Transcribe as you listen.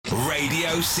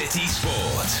Radio City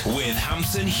Sport with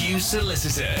Hampton Hughes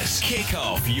Solicitors. Kick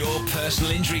off your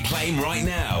personal injury claim right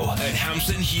now at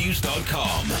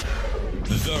hamptonhughes.com.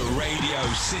 The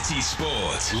Radio City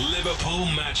Sport Liverpool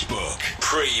Matchbook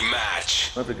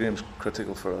pre-match. Every game's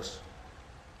critical for us,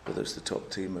 whether it's the top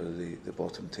team or the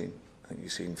bottom team. I think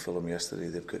you've seen Fulham yesterday.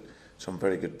 They've got some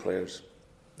very good players.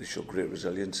 They showed great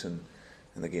resilience in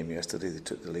the game yesterday. They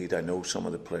took the lead. I know some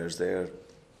of the players there,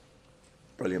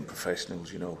 brilliant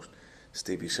professionals, you know.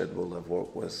 Stevie Sidwell I've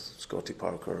worked with, Scotty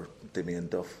Parker, Damien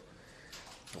Duff,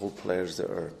 all players that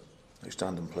are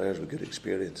outstanding players with good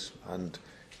experience, and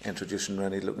introducing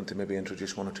Rennie, looking to maybe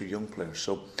introduce one or two young players.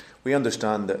 So we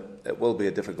understand that it will be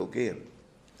a difficult game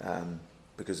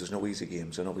because there's no easy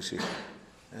games, and obviously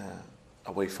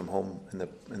away from home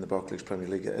in the Barclays Premier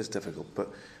League it is difficult, but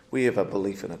we have a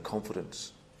belief and a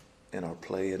confidence in our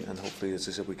play, and hopefully, as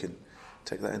I said, we can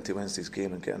take that into Wednesday's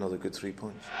game and get another good 3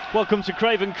 points. Welcome to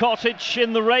Craven Cottage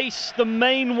in the race, the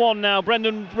main one now.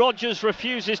 Brendan Rodgers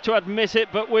refuses to admit it,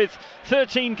 but with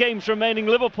 13 games remaining,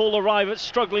 Liverpool arrive at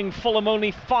struggling Fulham, only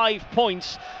 5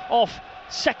 points off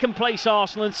second place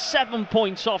Arsenal and 7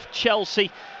 points off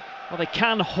Chelsea. Well, they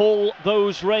can haul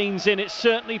those reins in. It's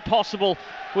certainly possible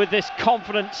with this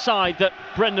confident side that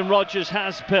Brendan Rodgers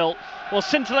has built. Well,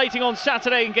 scintillating on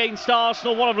Saturday against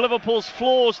Arsenal, one of Liverpool's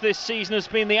flaws this season has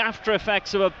been the after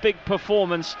effects of a big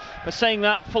performance. But saying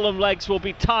that, Fulham legs will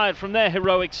be tired from their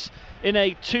heroics in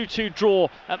a 2-2 draw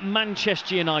at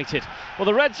Manchester United. Well,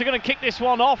 the Reds are going to kick this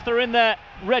one off. They're in their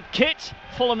red kit.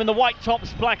 Fulham in the white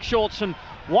tops, black shorts and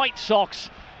white socks.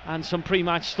 And some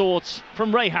pre-match thoughts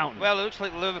from Ray Houghton. Well, it looks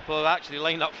like Liverpool are actually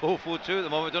lined up 4-4-2 at the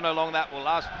moment. Don't know how long that will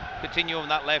last. Continue on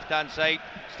that left-hand side.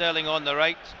 Sterling on the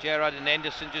right. Gerrard and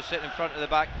Henderson just sitting in front of the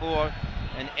back four.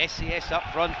 And SAS up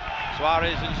front.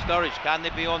 Suarez and Sturridge. Can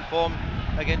they be on form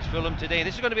against Fulham today?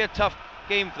 This is going to be a tough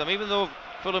game for them. Even though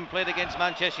Fulham played against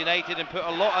Manchester United and put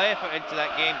a lot of effort into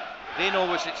that game, they know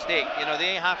what's at stake. You know,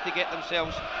 they have to get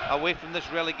themselves away from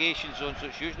this relegation zone. So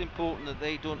it's hugely important that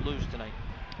they don't lose tonight.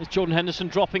 It's Jordan Henderson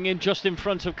dropping in just in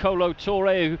front of Kolo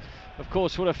Touré, who of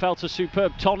course would have felt a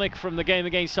superb tonic from the game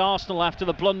against Arsenal after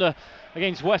the blunder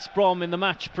against West Brom in the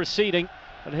match preceding.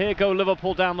 But here go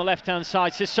Liverpool down the left hand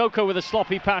side. Sissoko with a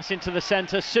sloppy pass into the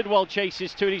centre. Sidwell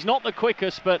chases to it. He's not the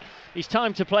quickest, but he's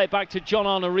time to play it back to John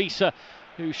Arnorisa,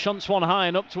 who shunts one high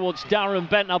and up towards Darren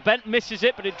Bent. Now Bent misses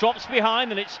it, but it drops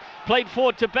behind and it's played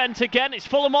forward to Bent again. It's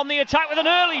Fulham on the attack with an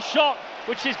early shot,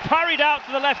 which is parried out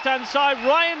to the left hand side.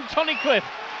 Ryan Tunnicliffe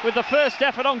with the first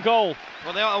effort on goal.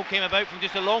 Well, they all came about from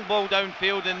just a long ball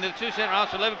downfield, and the two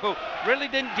centre-halves for Liverpool really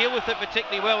didn't deal with it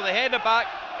particularly well. They headed back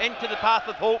into the path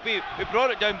of Holtby, who brought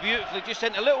it down beautifully, just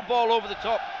sent a little ball over the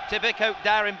top to pick out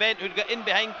Darren Bent, who'd got in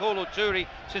behind Kolo Touré.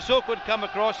 Sissoko had come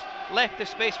across, left the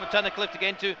space for Tunnicliffe to get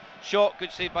into. Shot,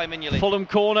 good save by Mignolet. Fulham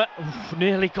corner,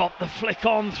 nearly got the flick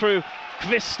on through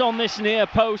Kvist on this near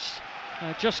post.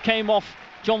 Just came off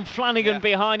John Flanagan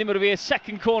behind him. It'll be a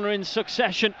second corner in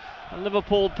succession. And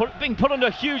Liverpool being put under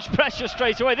huge pressure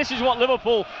straight away. This is what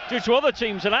Liverpool do to other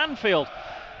teams at Anfield.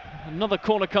 Another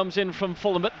corner comes in from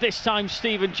Fulham, but this time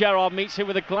Steven Gerrard meets him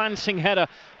with a glancing header,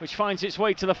 which finds its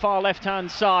way to the far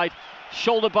left-hand side.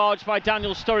 Shoulder barge by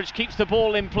Daniel Sturridge, keeps the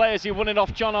ball in play as he won it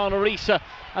off John Arnorisa,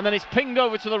 and then it's pinged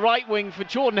over to the right wing for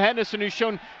Jordan Henderson, who's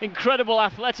shown incredible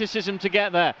athleticism to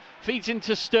get there. Feeds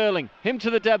into Sterling, him to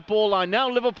the dead ball line. Now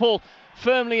Liverpool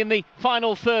firmly in the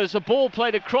final third as the ball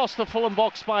played across the Fulham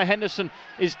box by Henderson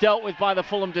is dealt with by the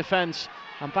Fulham defence,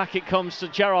 and back it comes to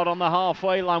Gerrard on the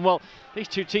halfway line. Well, these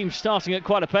two teams starting at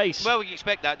quite a pace. Well, you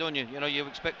expect that, don't you? You know, you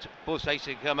expect both sides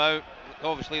to come out.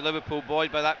 Obviously Liverpool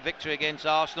buoyed by that victory against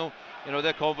Arsenal. You know,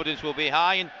 their confidence will be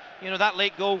high, and you know that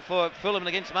late goal for Fulham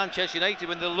against Manchester United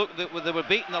when they were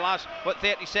beaten the last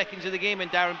 30 seconds of the game, and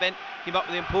Darren Bent came up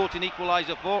with the important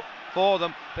equaliser for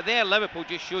them. But there Liverpool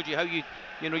just showed you how you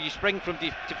spring from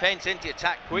defence into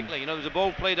attack quickly. You know, there was a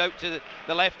ball played out to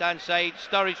the left-hand side.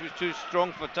 Sturridge was too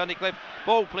strong for Tunnicliffe.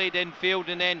 Ball played infield,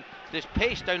 and then this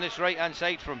pace down this right-hand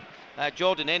side from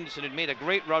Jordan Henderson, had made a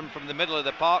great run from the middle of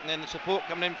the park, and then the support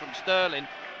coming in from Sterling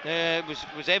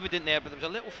was evident there, but there was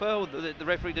a little foul that the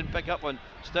referee didn't pick up on.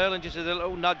 Sterling just had a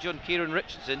little nudge on Kieran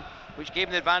Richardson, which gave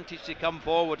them the advantage to come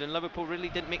forward, and Liverpool really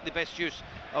didn't make the best use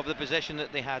of the possession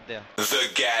that they had there. The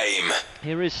game.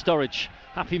 Here is Sturridge.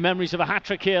 Happy memories of a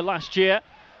hat-trick here last year.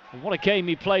 And what a game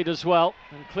he played as well.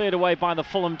 And cleared away by the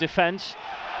Fulham defence.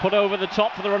 Put over the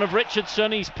top for the run of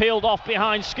Richardson. He's peeled off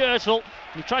behind Skrtel.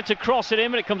 He tried to cross it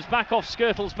in, but it comes back off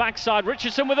Skirtle's backside.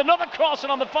 Richardson with another cross,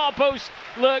 and on the far post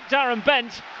lurked Darren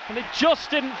Bent, and it just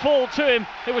didn't fall to him.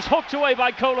 It was hooked away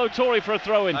by Kolo Touré for a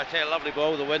throw-in. I tell you, a lovely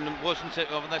ball. The wind wasn't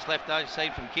it on this left-hand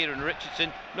side from Kieran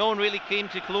Richardson. No one really came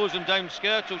to close him down.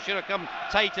 Skirtle should have come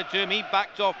tighter to him. He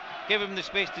backed off, gave him the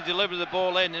space to deliver the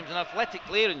ball in. It was an athletic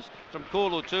clearance from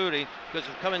Kolo Touré, because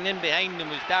coming in behind him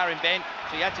was Darren Bent,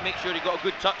 so he had to make sure he got a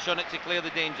good touch on it to clear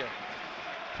the danger.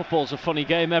 Football's a funny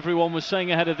game. Everyone was saying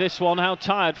ahead of this one how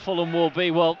tired Fulham will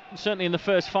be. Well, certainly in the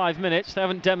first 5 minutes, they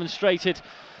haven't demonstrated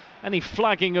any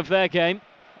flagging of their game.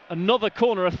 Another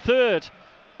corner, a third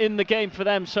in the game for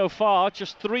them so far.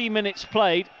 Just 3 minutes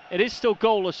played. It is still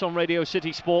goalless on Radio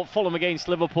City Sport. Fulham against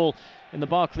Liverpool in the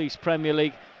Barclays Premier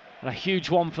League. And a huge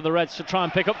one for the Reds to try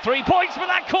and pick up 3 points, but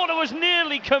that corner was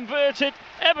nearly converted,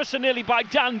 ever so nearly, by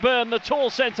Dan Burn, the tall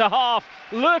centre half,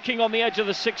 lurking on the edge of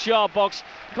the 6-yard box.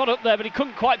 Got up there, but he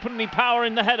couldn't quite put any power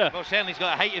in the header. Well, certainly he's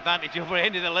got a height advantage over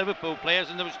any of the Liverpool players,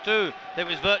 and there was two that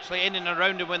was virtually in and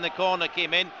around him when the corner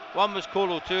came in. One was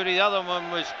Kolo Touré, the other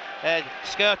one was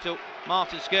Skirtle,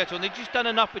 Martin Skirtle, and they've just done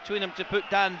enough between them to put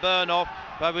Dan Burn off.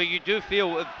 But you do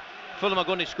feel if Fulham are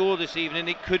going to score this evening,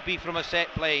 it could be from a set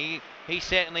play. He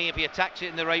certainly, if he attacks it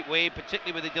in the right way,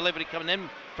 particularly with the delivery coming in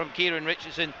from Kieran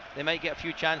Richardson, they might get a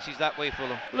few chances that way,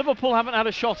 Fulham. Liverpool haven't had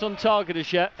a shot on target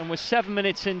as yet, and we're 7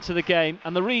 minutes into the game,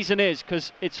 and the reason is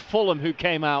because it's Fulham who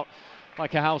came out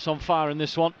like a house on fire in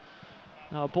this one.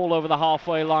 Now a ball over the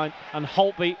halfway line, and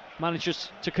Holtby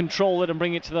manages to control it and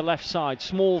bring it to the left side.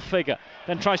 Small figure,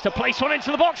 then tries to place one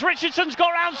into the box. Richardson's got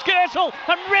round Skirtle,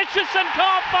 and Richardson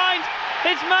can't find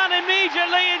his man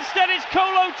immediately. Instead it's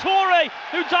Kolo Touré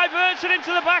who diverts it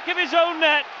into the back of his own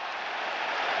net.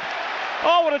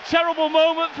 Oh, what a terrible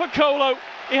moment for Kolo.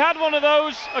 He had one of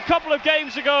those a couple of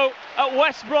games ago at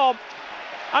West Brom,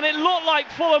 and it looked like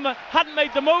Fulham hadn't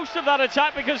made the most of that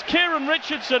attack because Kieran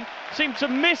Richardson seemed to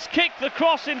miss-kick the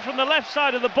cross in from the left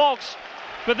side of the box.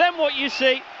 But then what you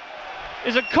see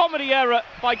is a comedy error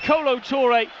by Kolo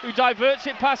Touré, who diverts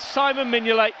it past Simon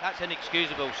Mignolet. That's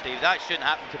inexcusable, Steve. That shouldn't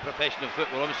happen to professional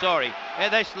football. I'm sorry.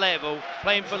 At this level,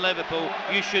 playing for Liverpool,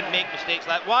 you shouldn't make mistakes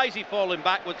like that. Why is he falling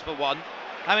backwards for one?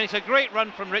 I mean, it's a great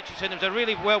run from Richardson. It was a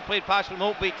really well-played pass from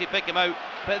Holtby to pick him out.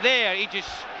 But there, he just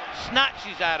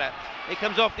snatches at it. It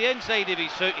comes off the inside of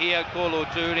his foot here, Kolo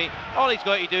Touré. All he's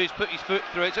got to do is put his foot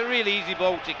through it. It's a really easy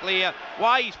ball to clear.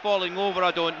 Why he's falling over,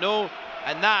 I don't know.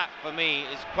 And that, for me,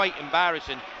 is quite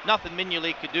embarrassing. Nothing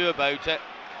Mignolet could do about it.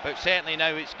 But certainly now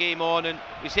it's game on. And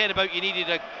we said about you needed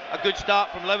a good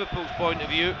start from Liverpool's point of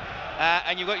view.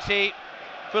 And you've got to say,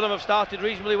 Fulham have started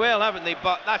reasonably well, haven't they?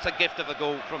 But that's a gift of a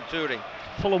goal from Touré.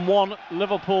 Fulham 1,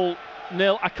 Liverpool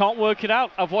 0. I can't work it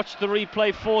out. I've watched the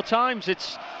replay 4 times.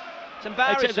 It's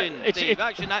embarrassing, Steve.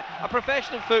 Actually, a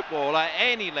professional footballer at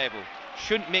any level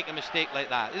shouldn't make a mistake like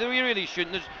that. They really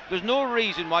shouldn't. There's no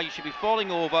reason why you should be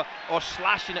falling over or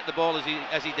slashing at the ball as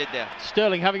he did there.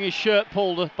 Sterling having his shirt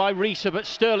pulled by Risa, but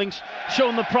Sterling's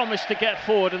shown the promise to get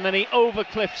forward, and then he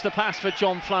overclips the pass for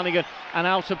John Flanagan, and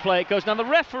out of play it goes. Now the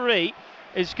referee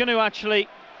is going to actually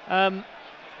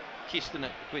kissed in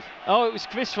it. Oh, it was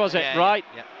Chris, was it? Yeah, right.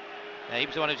 Yeah. He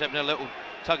was the one who was having a little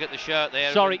tug at the shirt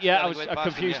there. Sorry, yeah, I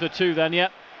confused the two then, yeah.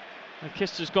 And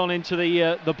Kist has gone into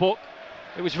the book.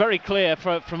 It was very clear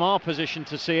from our position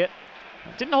to see it.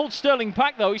 Didn't hold Sterling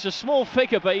back though. He's a small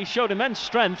figure, but he showed immense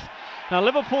strength. Now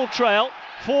Liverpool trail.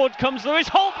 Forward comes Lewis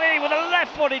Holtby with a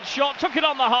left-footed shot, took it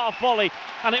on the half volley,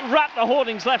 and it wrapped the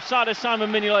hoardings left side of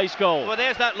Simon Mignolet's goal. Well,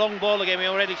 there's that long ball again. We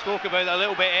already spoke about that a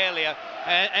little bit earlier,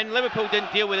 and Liverpool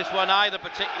didn't deal with this one either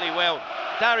particularly well.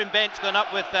 Darren Bent's gone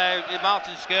up with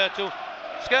Martin Skirtle.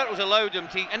 Skirtle's allowed him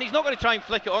to, and he's not going to try and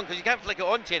flick it on because he can't flick it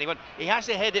on to anyone. He has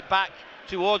to head it back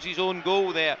towards his own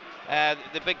goal there,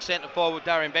 the big centre forward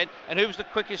Darren Bent. And who was the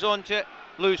quickest onto it?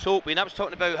 Lewis Holtby. And I was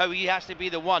talking about how he has to be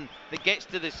the one that gets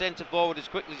to the centre forward as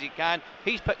quickly as he can.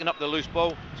 He's picking up the loose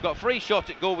ball. He's got a free shot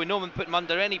at goal with no one putting him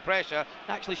under any pressure.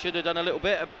 Actually should have done a little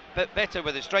bit better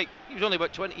with his strike. He was only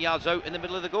about 20 yards out in the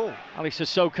middle of the goal. Ali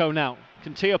Sissoko now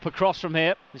can tee up across from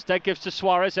here. Instead gives to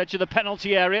Suarez, edge of the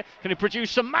penalty area. Can he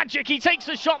produce some magic? He takes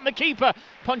the shot and the keeper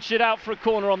punched it out for a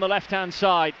corner on the left hand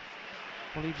side.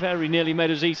 Well, he very nearly made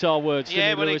us eat our words,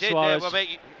 didn't he, Luis Suarez? Well,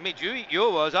 made you eat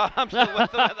your words. I'm still with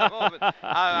them at the moment.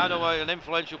 I know what an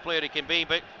influential player he can be,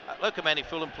 but look how many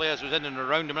Fulham players was in and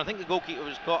around him. I think the goalkeeper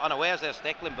was caught unawares there,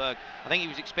 Stecklenburg. I think he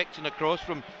was expecting a cross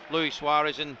from Luis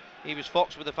Suarez, and he was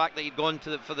foxed with the fact that he'd gone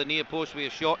for the near post with a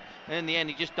shot, and in the end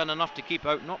he just done enough to keep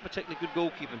out. Not particularly good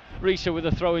goalkeeping. Risa with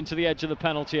a throw into the edge of the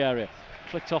penalty area.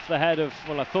 Flicked off the head of,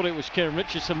 well, I thought it was Kieran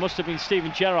Richardson, must have been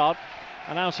Steven Gerrard.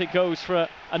 And out it goes for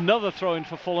another throw-in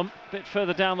for Fulham, a bit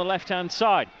further down the left-hand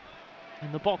side.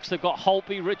 In the box they've got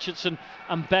Holtby, Richardson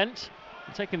and Bent.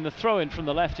 And taking the throw in from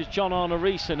the left is John Arne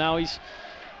Riise. Now he's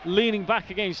leaning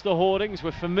back against the hoardings.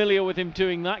 We're familiar with him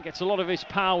doing that. Gets a lot of his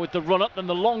power with the run up, then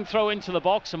the long throw into the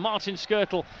box, and Martin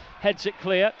Skirtle heads it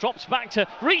clear. Drops back to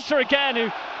Riise again, who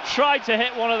tried to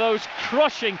hit one of those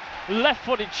crushing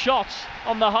left-footed shots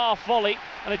on the half volley,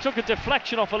 and it took a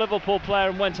deflection off a Liverpool player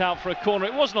and went out for a corner.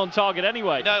 It wasn't on target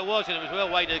anyway. No, it wasn't. It was well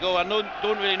wide to go. I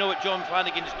don't really know what John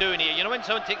Flanagan's doing here. You know, when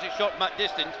someone takes a shot from that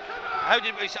distance,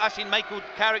 I've seen Michael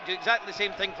Carrick do exactly the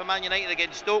same thing for Man United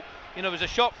against Stoke. You know, it was a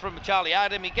shot from Charlie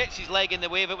Adam. He gets his leg in the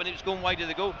way of it when it was going wide of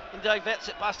the goal and diverts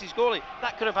it past his goalie.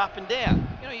 That could have happened there.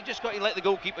 You know, you just got to let the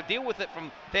goalkeeper deal with it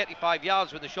from 35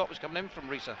 yards when the shot was coming in from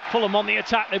Riise. Fulham on the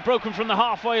attack. They've broken from the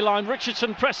halfway line.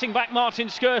 Richardson pressing back Martin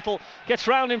Skirtle. Gets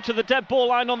round him to the dead ball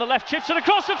line on the left. Chips it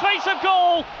across the face of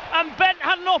goal. And Bent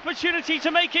had an opportunity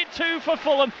to make it 2 for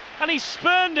Fulham. And he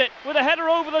spurned it with a header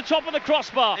over the top of the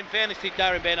crossbar. In fairness to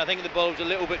Darren Bent, I think the ball was a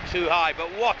little bit too high. But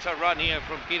what a run here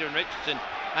from Kieran Richardson.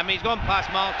 I mean, he's gone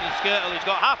past Martin Skirtle, he's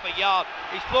got half a yard,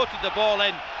 he's floated the ball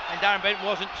in, and Darren Bent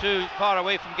wasn't too far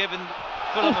away from giving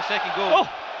Fulham a second goal.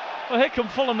 Well, here come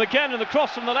Fulham again, and the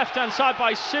cross from the left-hand side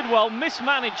by Sidwell,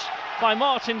 mismanaged by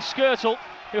Martin Skirtle,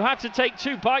 who had to take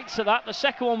 2 bites at that. The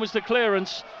second one was the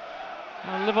clearance,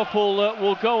 and Liverpool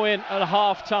will go in at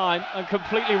half-time and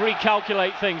completely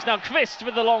recalculate things. Now, Kvist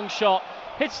with the long shot,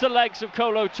 hits the legs of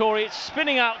Kolo Touré, it's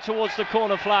spinning out towards the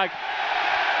corner flag.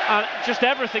 And just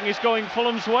everything is going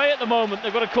Fulham's way at the moment.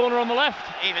 They've got a corner on the left.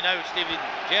 Even now, Steven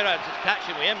Gerrard's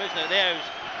catching with him, isn't it? There,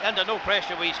 he's under no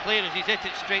pressure with his clearance. He's hit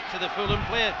it straight to the Fulham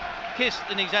player. Kissed,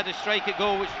 and he's had a strike at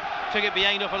goal, which took it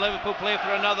behind off a Liverpool player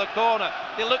for another corner.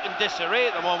 They look in disarray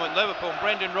at the moment, Liverpool.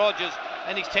 Brendan Rodgers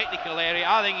in his technical area.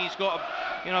 I think he's got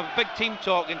a big team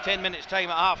talk in 10 minutes' time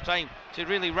at half-time to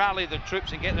really rally the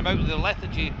troops and get them out of the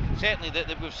lethargy, certainly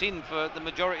that we've seen for the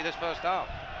majority of this first half.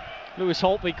 Lewis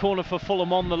Holtby, corner for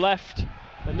Fulham on the left.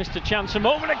 They missed a chance a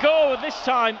moment ago, and this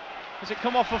time has it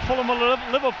come off a Fulham or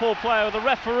Liverpool player? The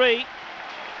referee,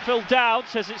 Phil Dowd,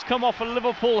 says it's come off a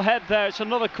Liverpool head there. It's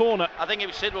another corner. I think it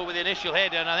was Sidwell with the initial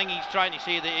header, and I think he's trying to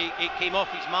say that it came off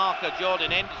his marker,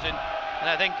 Jordan Henderson. And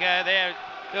I think there,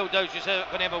 Phil Dowd's just going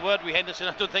to have a word with Henderson.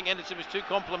 I don't think Henderson was too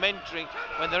complimentary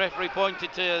when the referee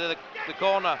pointed to the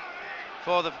corner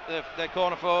for the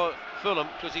corner for Fulham,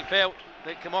 because he felt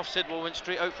that come off Sidwell, went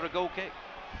straight out for a goal kick.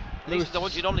 These are the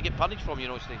ones you normally get punished from, you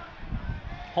know, Steve.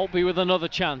 Holtby with another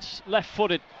chance,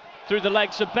 left-footed through the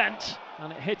legs of Bent,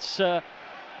 and it hits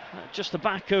just the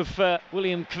back of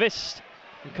William Kvist,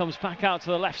 and comes back out to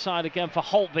the left side again for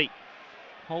Holtby.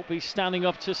 Holtby standing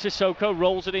up to Sissoko,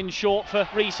 rolls it in short for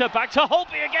Riise, back to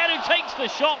Holtby again, who takes the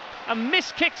shot and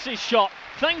miskicks his shot,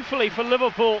 thankfully for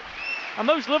Liverpool. And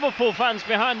those Liverpool fans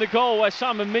behind the goal where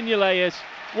Simon Mignolet is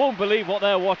won't believe what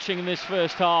they're watching in this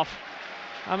first half.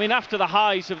 I mean, after the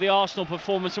highs of the Arsenal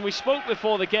performance, and we spoke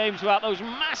before the games about those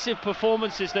massive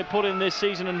performances they put in this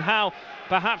season and how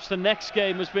perhaps the next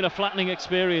game has been a flattening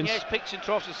experience. Yes, peaks and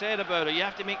troughs are said about it. You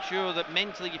have to make sure that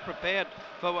mentally you're prepared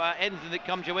for anything that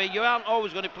comes your way. You aren't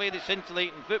always going to play this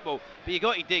scintillating football, but you've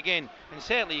got to dig in, and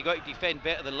certainly you've got to defend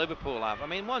better than Liverpool have. I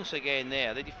mean, once again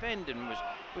there, the defending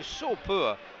was so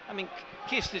poor. I mean,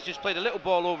 Kist has just played a little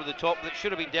ball over the top that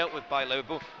should have been dealt with by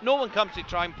Liverpool. No one comes to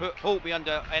try and put Holtby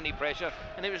under any pressure,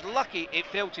 and it was lucky it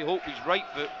fell to Holtby's right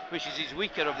foot, which is his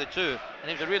weaker of the two, and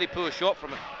it was a really poor shot from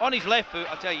him. On his left foot,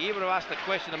 I tell you, he would have asked a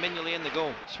question of Mignolet in the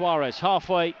goal. Suarez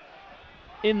halfway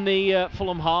in the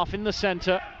Fulham half, in the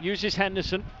centre, uses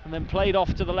Henderson, and then played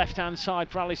off to the left-hand side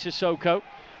for Ali Sissoko.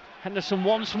 Henderson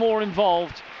once more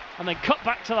involved, and then cut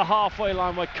back to the halfway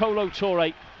line where Kolo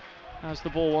Touré has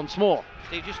the ball once more.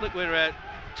 Steve, just look where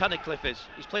Tunnicliffe is.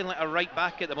 He's playing like a right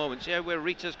back at the moment. See how where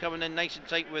Rita's coming in nice and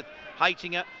tight with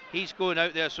Heitinga. He's going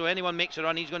out there, so anyone makes a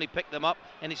run, he's going to pick them up.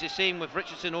 And it's the same with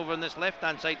Richardson over on this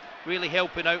left-hand side, really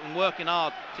helping out and working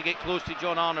hard to get close to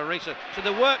John Arne Riise. So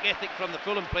the work ethic from the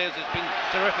Fulham players has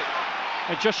been terrific.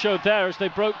 It just showed there as they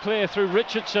broke clear through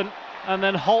Richardson, and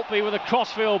then Holtby with a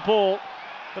crossfield ball.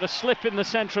 But a slip in the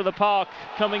centre of the park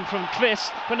coming from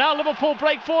Kvist. But now Liverpool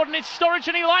break forward, and it's Sturridge,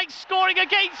 and he likes scoring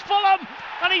against Fulham,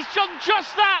 and he's done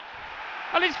just that.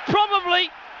 And it's probably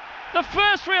the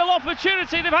first real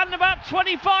opportunity they've had in about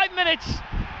 25 minutes.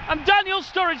 And Daniel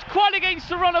Sturridge, quite against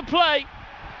the run of play,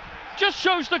 just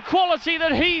shows the quality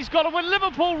that he's got. And when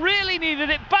Liverpool really needed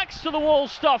it, backs to the wall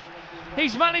stuff,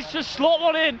 he's managed to slot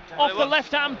one in off the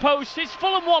left-hand post. It's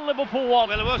Fulham 1, Liverpool 1.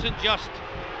 Well, it wasn't just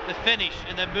the finish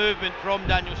and the movement from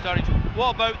Daniel Sturridge.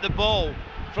 What about the ball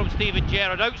from Steven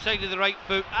Gerrard outside of the right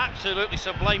foot? Absolutely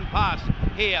sublime pass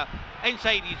here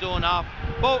inside his own half.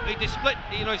 Ball, he split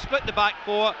the back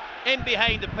four in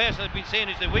behind the person I've been saying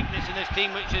is the weakness in this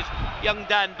team, which is young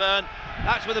Dan Burn.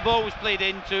 That's where the ball was played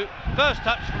into. First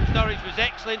touch from Sturridge was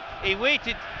excellent. He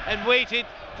waited and waited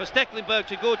for Stecklenburg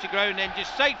to go to ground, then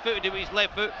just side-footed it with his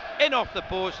left foot in off the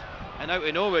post, and out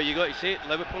of nowhere, you got to see it,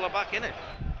 Liverpool are back in it.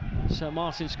 So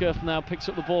Martin Skirtle now picks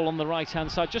up the ball on the right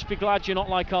hand side. Just be glad you're not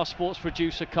like our sports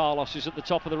producer Carlos, who's at the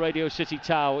top of the Radio City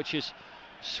Tower, which is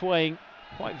swaying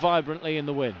quite vibrantly in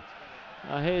the wind.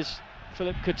 Here's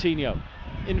Philip Coutinho,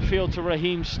 infield to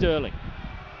Raheem Sterling.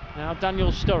 Now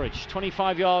Daniel Sturridge,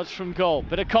 25 yards from goal,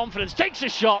 bit of confidence, takes a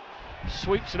shot,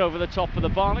 sweeps it over the top of the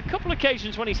bar. On a couple of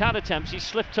occasions when he's had attempts, he's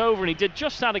slipped over, and he did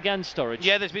just that again, Sturridge.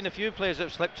 Yeah, there's been a few players that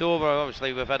have slipped over.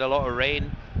 Obviously, we've had a lot of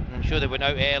rain. I'm sure they went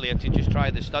out earlier to just try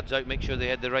the studs out, make sure they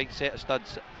had the right set of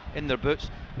studs in their boots.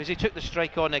 Because he took the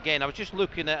strike on again. I was just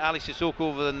looking at Ali Sissoko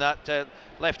over on that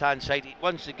left-hand side.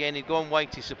 Once again, he'd gone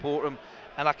wide to support him.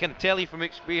 And I can tell you from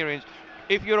experience,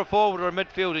 if you're a forward or a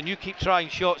midfield and you keep trying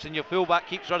shots and your fullback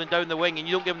keeps running down the wing and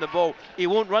you don't give him the ball, he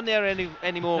won't run there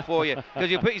anymore for you, because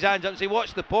you'll put his hands up and say,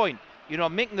 what's the point? You know,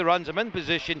 I'm making the runs, I'm in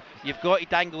position. You've got to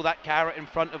dangle that carrot in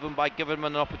front of him by giving him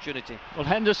an opportunity. Well,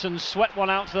 Henderson swept one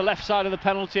out to the left side of the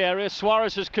penalty area.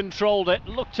 Suarez has controlled it,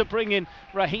 looked to bring in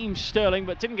Raheem Sterling,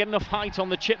 but didn't get enough height on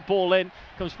the chip ball in.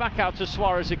 Comes back out to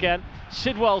Suarez again.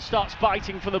 Sidwell starts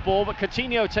biting for the ball, but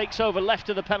Coutinho takes over left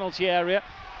of the penalty area.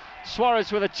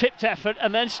 Suarez with a tipped effort,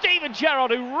 and then Steven Gerrard,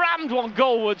 who rammed one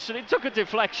goalwards, and it took a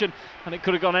deflection, and it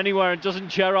could have gone anywhere, and doesn't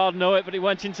Gerrard know it, but it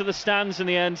went into the stands in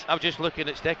the end. I'm just looking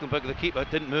at Stecklenburg, the keeper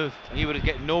didn't move, and he would have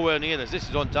getting nowhere near this. This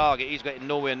is on target, he's getting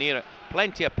nowhere near it.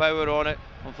 Plenty of power on it.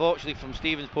 Unfortunately, from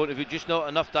Steven's point of view, just not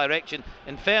enough direction.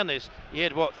 In fairness, he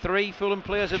had, 3 Fulham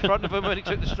players in front of him when he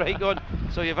took the strike on,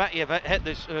 so you've hit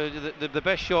this, the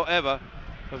best shot ever,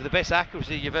 with the best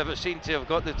accuracy you've ever seen to have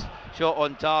got the shot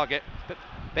on target. But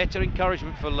better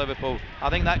encouragement for Liverpool. I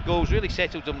think that goal's really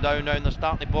settled them down now, and they're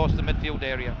starting to boss the midfield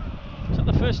area. Is that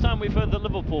the first time we've heard the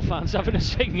Liverpool fans having a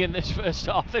sing in this first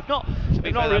half? They've not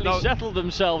really settled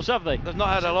themselves, have they? They've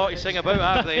not had a lot to sing about,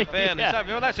 have they, in fairness? Yeah. I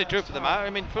mean, well, that's the truth of the matter. I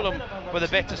mean, Fulham were the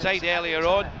better side earlier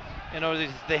on. You know,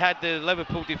 they had the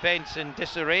Liverpool defence in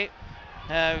disarray.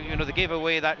 You know, they gave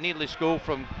away that needless goal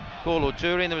from Kolo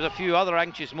Touré, and there was a few other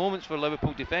anxious moments for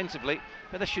Liverpool defensively,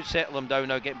 but this should settle them down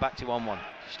now, getting back to 1-1.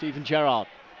 Steven Gerrard,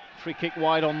 free kick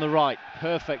wide on the right,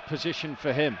 perfect position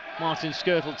for him. Martin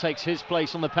Skirtle takes his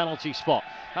place on the penalty spot.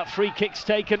 That free kick's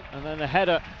taken, and then the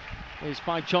header is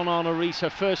by John Arne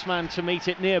Riise, first man to meet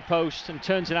it near post, and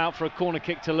turns it out for a corner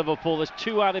kick to Liverpool. There's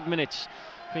 2 added minutes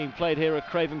being played here at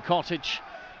Craven Cottage.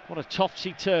 What a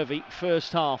topsy-turvy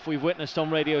first half we've witnessed on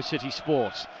Radio City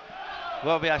Sports.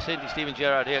 Well, I said to Steven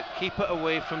Gerrard here, keep it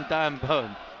away from Dan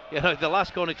Burn. You know, the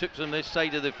last corner he took from this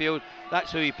side of the field,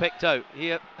 that's who he picked out.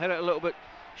 Here, hit it a little bit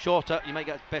shorter, you might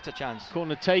get a better chance.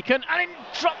 Corner taken, and it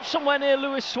dropped somewhere near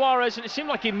Luis Suarez, and it seemed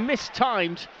like he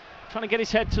mistimed trying to get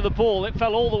his head to the ball. It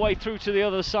fell all the way through to the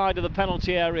other side of the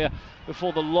penalty area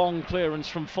before the long clearance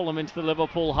from Fulham into the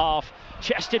Liverpool half.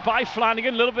 Chested by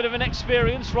Flanagan, a little bit of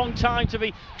inexperience, wrong time to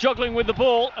be juggling with the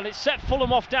ball, and it set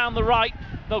Fulham off down the right.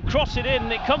 They'll cross it in,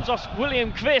 and it comes off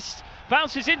William Kvist,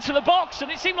 bounces into the box, and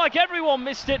it seemed like everyone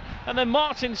missed it, and then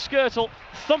Martin Skirtle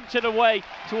thumped it away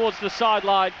towards the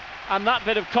sideline, and that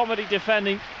bit of comedy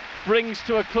defending brings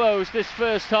to a close this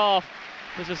first half.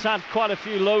 There's had quite a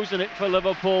few lows in it for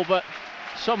Liverpool, but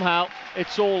somehow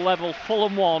it's all level.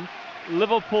 Fulham 1,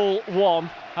 Liverpool 1.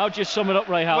 How do you sum it up,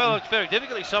 Ray Houghton? Well, it's very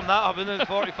difficult to sum that up in the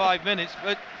 45 minutes,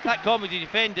 but that comedy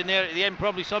defending there at the end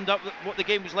probably summed up what the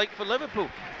game was like for Liverpool.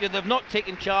 You know, they've not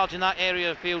taken charge in that area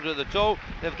of the field at all.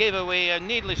 They've gave away a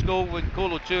needless goal when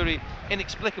Kolo Touré,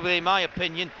 inexplicably in my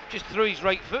opinion, just threw his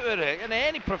right foot at it. And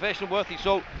any professional worth his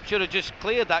salt should have just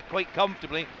cleared that quite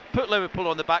comfortably, put Liverpool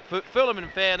on the back foot. Fulham, in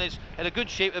fairness, had a good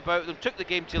shape about them, took the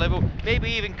game to level,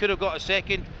 maybe even could have got a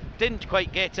second, didn't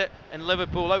quite get it, and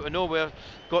Liverpool out of nowhere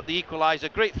got the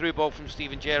equaliser. Great through ball from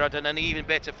Steven Gerrard, and an even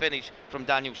better finish from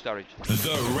Daniel Sturridge.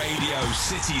 The Radio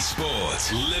City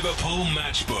Sport Liverpool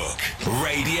Matchbook.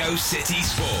 Radio City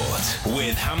Sport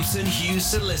with Hampton Hughes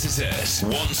Solicitors.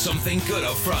 Want something good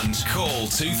up front? Call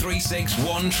 236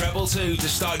 122 to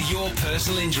start your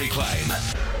personal injury claim.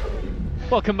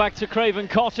 Welcome back to Craven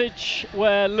Cottage,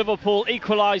 where Liverpool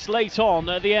equalised late on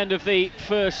at the end of the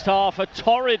first half. A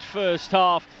torrid first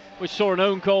half, which saw an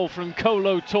own goal from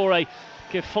Kolo Touré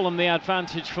give Fulham the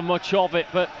advantage for much of it.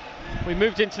 But we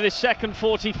moved into this second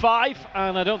 45,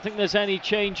 and I don't think there's any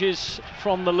changes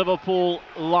from the Liverpool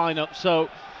lineup. So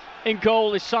in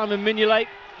goal is Simon Mignolet.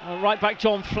 Right back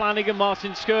John Flanagan,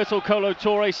 Martin Skirtle, Kolo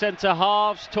Touré centre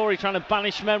halves. Touré trying to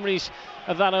banish memories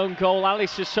of that own goal. Ali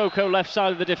Sissoko left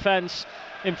side of the defence.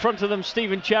 In front of them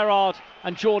Steven Gerrard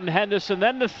and Jordan Henderson.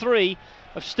 Then the 3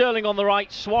 of Sterling on the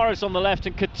right, Suarez on the left,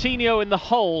 and Coutinho in the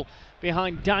hole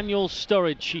behind Daniel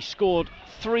Sturridge. He scored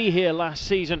 3 here last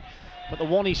season, but the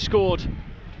one he scored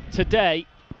today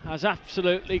has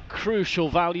absolutely crucial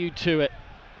value to it.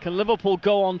 Can Liverpool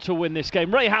go on to win this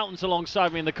game? Ray Houghton's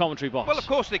alongside me in the commentary box. Well, of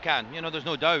course they can. There's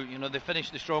no doubt. They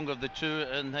finished the stronger of the two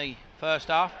in the first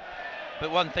half.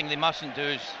 But one thing they mustn't do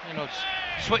is,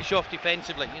 switch off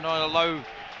defensively. Allow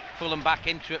Fulham back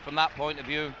into it from that point of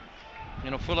view.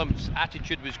 Fulham's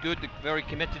attitude was good. They're very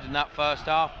committed in that first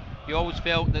half. You always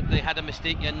felt that they had a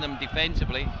mistake in them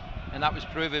defensively, and that was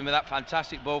proven with that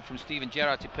fantastic ball from Steven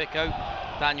Gerrard to pick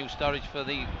out Daniel Sturridge for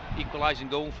the equalising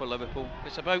goal for Liverpool.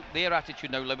 It's about their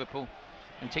attitude now, Liverpool,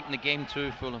 and taking the game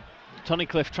to Fulham.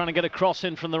 Tunnicliffe trying to get a cross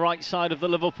in from the right side of the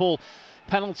Liverpool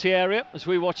penalty area as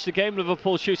we watch the game.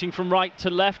 Liverpool shooting from right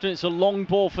to left, and it's a long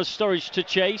ball for Sturridge to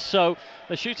chase, so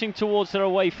they're shooting towards their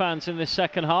away fans in this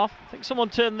second half. I think someone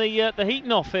turned the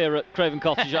heating off here at Craven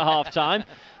Cottage at half time.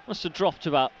 Must have dropped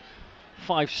about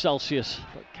 5 Celsius,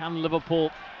 but can Liverpool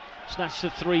snatch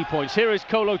the 3 points? Here is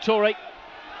Kolo Touré,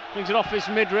 brings it off his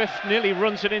midriff, nearly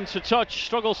runs it into touch,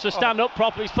 struggles to stand up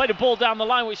properly. He's played a ball down the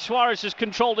line which Suarez has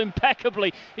controlled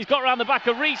impeccably. He's got around the back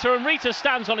of Rita, and Rita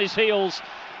stands on his heels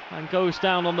and goes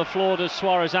down on the floor, does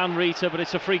Suarez and Rita, but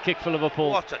it's a free kick for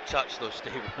Liverpool. What a touch though,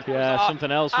 Stephen. Yeah,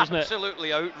 something else, wasn't it?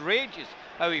 Absolutely outrageous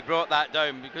how he brought that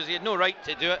down, because he had no right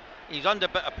to do it. He's under a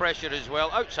bit of pressure as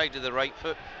well, outside of the right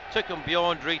foot, took him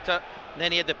beyond Rita, and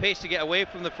then he had the pace to get away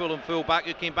from the Fulham full-back,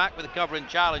 who came back with a covering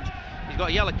challenge. He's got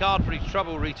a yellow card for his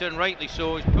trouble, Rita, and rightly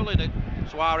so. He's pulling at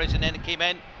Suarez, and then it came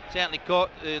in, certainly caught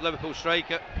the Liverpool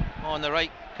striker on the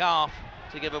right calf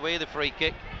to give away the free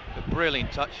kick. A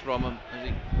brilliant touch from him as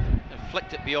he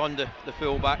flicked it beyond the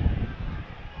full-back.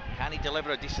 Can he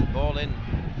deliver a decent ball in?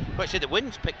 But I said the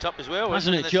wind's picked up as well,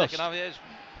 hasn't it? Just second half. Yeah, it's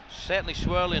certainly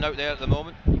swirling out there at the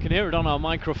moment. You can hear it on our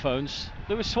microphones.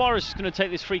 Luis Suarez is going to take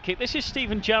this free kick. This is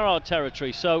Steven Gerrard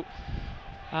territory, so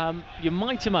you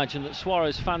might imagine that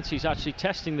Suarez fancies actually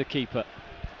testing the keeper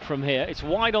from here. It's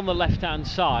wide on the left-hand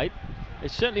side.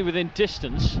 It's certainly within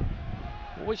distance.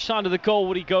 Which side of the goal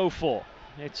would he go for?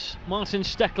 It's Martin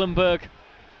Stekelenburg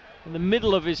in the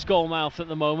middle of his goal mouth at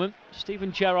the moment.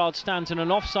 Steven Gerrard stands in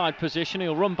an offside position.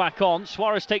 He'll run back on.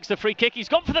 Suarez takes the free kick. He's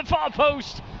gone for the far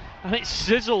post, and it's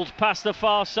sizzled past the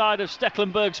far side of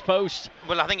Stekelenburg's post.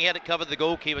 Well, I think he had it covered, the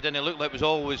goalkeeper, didn't it? It looked like it was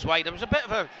always wide. It was a bit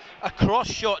of a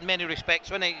cross shot in many respects.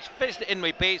 When he's finished it in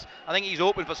with pace, I think he's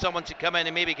open for someone to come in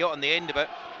and maybe get on the end of it.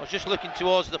 I was just looking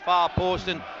towards the far post,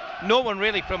 and no one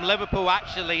really from Liverpool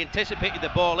actually anticipated the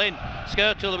ball in.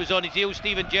 Skrtel was on his heels.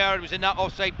 Steven Gerrard was in that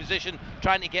offside position,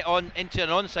 trying to get on into an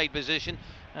onside position,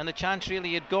 and the chance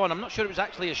really had gone. I'm not sure it was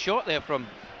actually a shot there from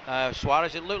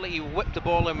Suarez. It looked like he whipped the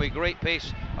ball in with great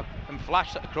pace and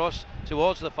flashed it across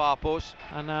towards the far post.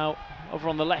 And now over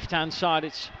on the left-hand side,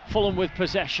 it's Fulham with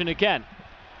possession again.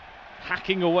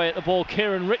 Hacking away at the ball,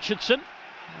 Kieran Richardson.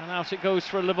 And out it goes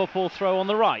for a Liverpool throw on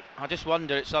the right. I just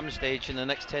wonder at some stage in the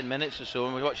next 10 minutes or so,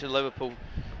 when we're watching Liverpool,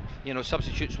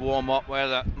 substitutes warm up,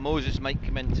 whether Moses might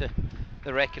come into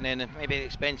the reckoning, and maybe at the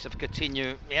expense of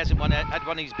Coutinho. He hasn't had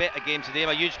one of his better games today. I'm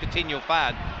a huge Coutinho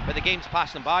fan, but the game's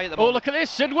passing by at the moment. Oh, look at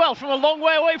this. Sidwell from a long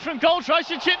way away from goal tries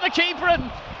to chip the keeper, and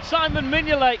Simon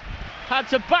Mignolet had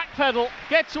to backpedal,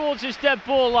 get towards his dead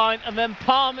ball line, and then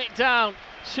palm it down.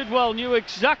 Sidwell knew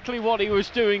exactly what he was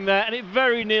doing there, and it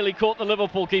very nearly caught the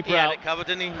Liverpool keeper out. He had it covered,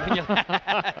 didn't he?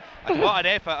 What an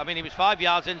effort. I mean, he was 5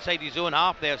 yards inside his own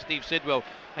half there, Steve Sidwell,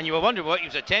 and you were wondering what he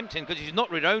was attempting, because he's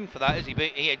not renowned for that, is he?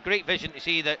 But he had great vision to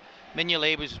see that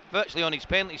Mignolet was virtually on his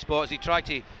penalty spot as he tried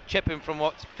to chip him from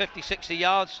 50, 60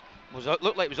 yards.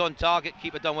 Looked like it was on target.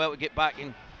 Keeper done well to get back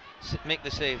and make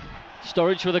the save.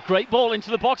 Sturridge with a great ball into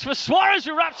the box for Suarez,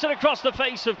 who wraps it across the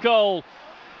face of goal.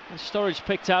 And Sturridge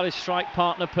picked out his strike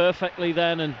partner perfectly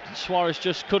then, and Suarez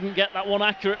just couldn't get that one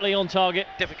accurately on target.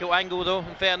 Difficult angle though,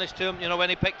 in fairness to him. When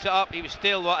he picked it up, he was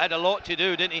still had a lot to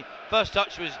do, didn't he? First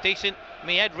touch was decent. I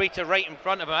mean, he had Rita right in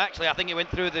front of him. Actually, I think he went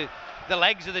through the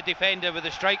legs of the defender with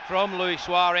a strike from Luis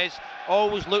Suarez.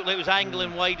 Always looked like it was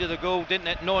angling wide of the goal, didn't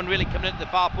it? No one really coming into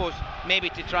the far post, maybe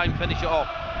to try and finish it off.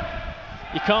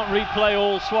 You can't replay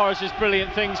all Suarez's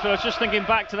brilliant things, but I was just thinking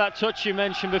back to that touch you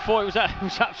mentioned before. It was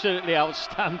absolutely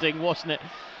outstanding, wasn't it?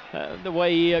 The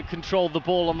way he controlled the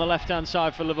ball on the left-hand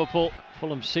side for Liverpool.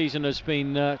 Fulham's season has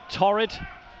been torrid.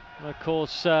 And of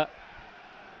course, the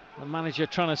manager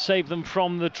trying to save them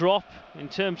from the drop. In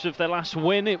terms of their last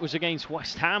win, it was against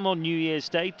West Ham on New Year's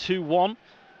Day, 2-1.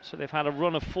 So they've had a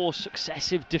run of 4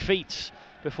 successive defeats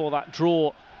before that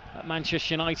draw at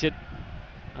Manchester United.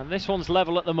 And this one's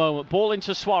level at the moment. Ball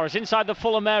into Suarez inside the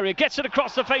Fulham area, gets it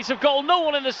across the face of goal. No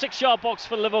one in the 6-yard box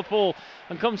for Liverpool,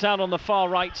 and comes out on the far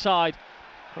right side.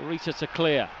 for Rita to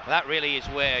clear. That really is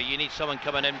where you need someone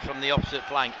coming in from the opposite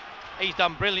flank. He's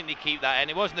done brilliantly to keep that in.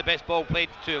 It wasn't the best ball played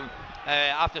to him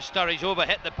after Sturridge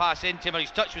hit the pass into him, and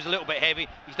his touch was a little bit heavy.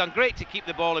 He's done great to keep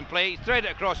the ball in play. He's threaded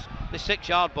it across the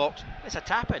 6-yard box. It's a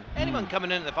tap-in. Anyone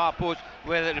coming in at the far post,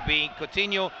 whether it be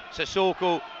Coutinho,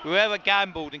 Sissoko, whoever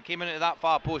gambled and came into that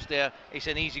far post there, it's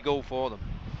an easy goal for them.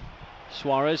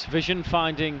 Suarez, vision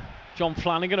finding John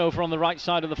Flanagan over on the right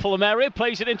side of the Fulham area,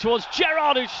 plays it in towards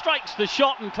Gerrard, who strikes the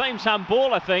shot and claims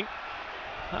handball, I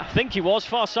think he was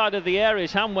far side of the area.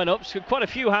 His hand went up, so quite a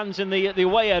few hands in the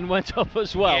away end went up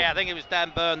as well. Yeah, I think it was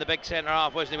Dan Burn, the big centre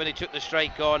half, wasn't he, when he took the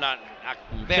strike on.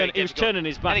 He was turning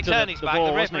his back to the ball.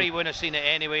 The referee wouldn't have seen it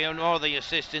anyway, or the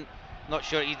assistant. Not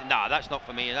sure. That's not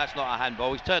for me. That's not a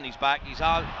handball. He's turned his back. His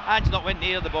hands not went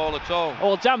near the ball at all.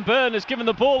 Well, Dan Burn has given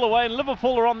the ball away, and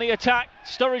Liverpool are on the attack.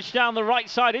 Sturridge down the right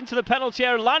side into the penalty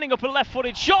area, lining up a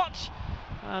left-footed shot,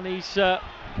 and he's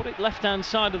put it left-hand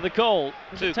side of the goal.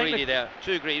 Too greedy there.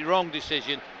 Too greedy. Wrong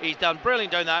decision. He's done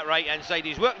brilliant down that right-hand side.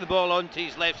 He's worked the ball onto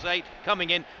his left side,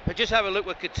 coming in. But just have a look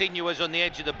where Coutinho is on the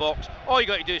edge of the box. All you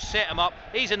got to do is set him up.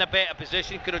 He's in a better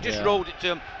position. Could have just rolled it to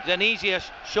him. It's an easier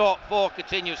shot for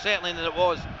Coutinho, certainly, than it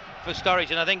was for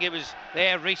Sturridge. And I think it was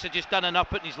there. Reese had just done enough,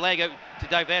 putting his leg out to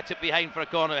divert it behind for a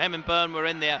corner. Him and Byrne were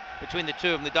in there. Between the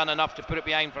two of them, they've done enough to put it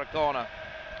behind for a corner.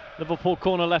 Liverpool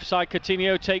corner left side.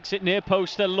 Coutinho takes it near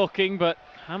post. They're looking, but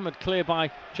hammered clear by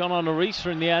John Arne Riise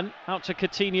in the end. Out to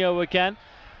Coutinho again.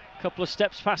 A couple of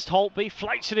steps past Holtby.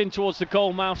 Flights it in towards the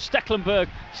goal mouth. Stecklenburg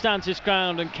stands his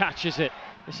ground and catches it.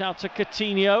 It's out to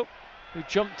Coutinho, who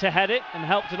jumped to head it and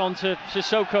helped it onto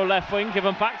Sissoko left wing.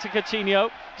 Given back to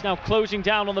Coutinho. He's now closing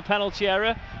down on the penalty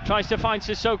area. Tries to find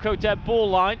Sissoko dead ball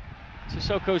line.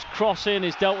 Sissoko's cross in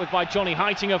is dealt with by Johnny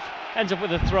Heitinga. Ends up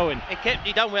with a throw in.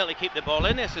 He done well to keep the ball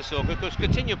in there, Sissoko, because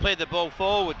Coutinho played the ball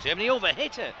forward to him and he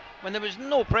overhit it when there was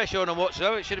no pressure on him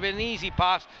whatsoever. It should have been an easy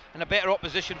pass and a better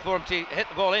opposition for him to hit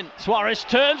the ball in. Suarez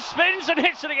turns, spins and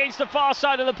hits it against the far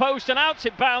side of the post, and out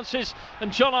it bounces,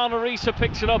 and John Arne Riise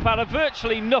picks it up out of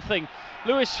virtually nothing.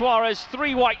 Luis Suarez,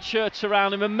 3 white shirts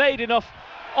around him, and made enough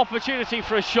opportunity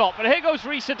for a shot. But here goes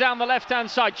Riise down the left hand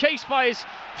side, chased by his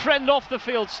friend off the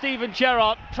field, Steven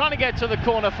Gerrard, trying to get to the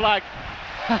corner flag.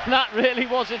 And that really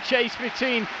was a chase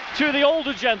between two of the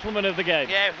older gentlemen of the game.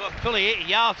 Yeah, fully 80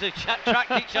 yards. They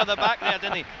tracked each other back there,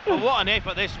 didn't he? But what an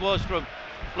effort this was from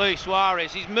Luis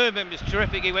Suarez. His movement was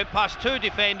terrific. He went past 2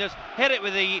 defenders, hit it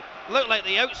with looked like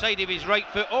the outside of his right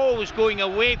foot, always going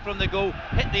away from the goal,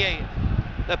 hit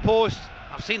the post.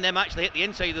 I've seen them actually hit the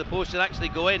inside of the post and actually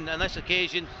go in. On this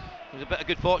occasion, it was a bit of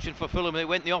good fortune for Fulham. They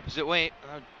went the opposite way.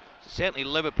 Certainly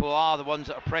Liverpool are the ones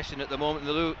that are pressing at the moment.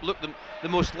 They look the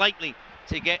most likely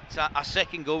to get a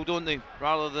second goal, don't they,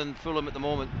 rather than Fulham at the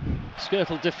moment.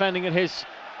 Skrtel defending at his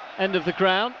end of the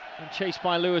ground and chased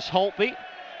by Lewis Holtby,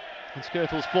 and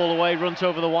Skrtel's ball away, runs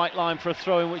over the white line for a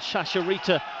throw in which Sasha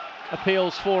Rita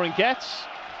appeals for and gets.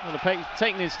 Well,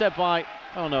 taken instead by,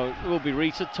 oh no, it will be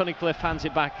Rita. Tunnicliffe hands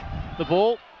it back the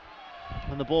ball,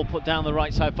 and the ball put down the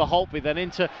right side for Holtby, then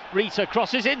into Rita,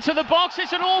 crosses into the box.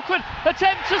 It's an awkward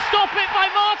attempt to stop it by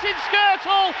Martin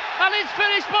Skrtel, and it's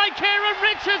finished by Kieran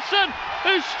Richardson,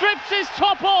 who strips his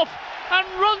top off and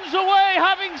runs away,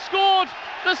 having scored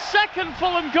the second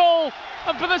Fulham goal.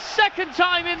 And for the second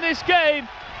time in this game,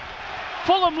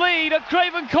 Fulham lead at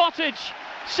Craven Cottage.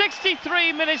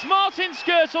 63 minutes, Martin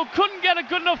Skrtel couldn't get a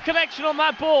good enough connection on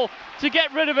that ball to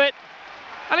get rid of it,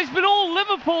 and it's been all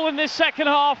Liverpool in this second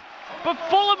half. But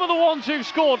Fulham are the ones who've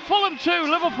scored. Fulham 2,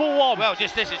 Liverpool 1. Well,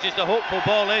 this is just a hopeful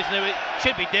ball, isn't it? It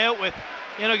should be dealt with.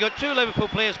 You know, you've got 2 Liverpool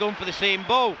players going for the same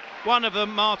ball. One of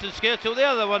them, Martin Skrtel, the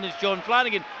other one is John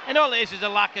Flanagan. And all it is a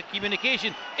lack of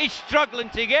communication. He's struggling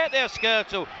to get there,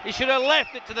 Skrtel. He should have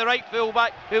left it to the right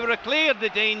full-back, who would have cleared the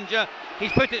danger.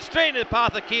 He's put it straight into the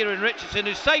path of Kieran Richardson,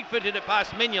 who side-footed it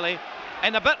past Mignolet.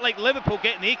 And a bit like Liverpool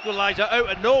getting the equaliser out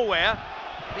of nowhere,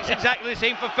 it's exactly the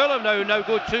same for Fulham now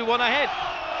go 2-1 ahead.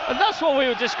 And that's what we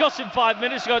were discussing 5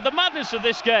 minutes ago, the madness of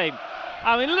this game.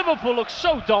 I mean, Liverpool looks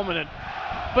so dominant,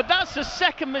 but that's the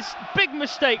second big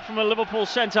mistake from a Liverpool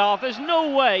centre-half. There's no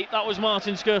way that was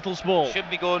Martin Skrtel's ball. Shouldn't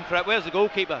be going for it. Where's the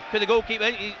goalkeeper? Could the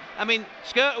goalkeeper... I mean,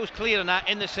 Skrtel's clearing that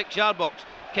in the 6-yard box.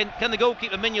 Can the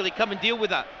goalkeeper, Mignolet, come and deal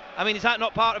with that? I mean, is that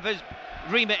not part of his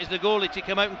remit as the goalie to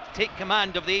come out and take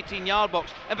command of the 18-yard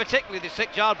box, and particularly the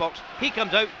 6-yard box? He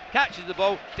comes out, catches the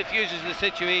ball, diffuses the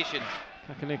situation.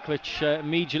 Nikolic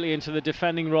immediately into the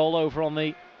defending role over on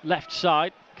the left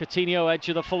side. Coutinho, edge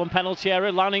of the Fulham penalty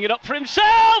area, lining it up for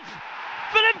himself!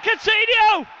 Philippe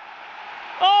Coutinho!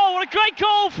 Oh, what a great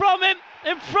goal from him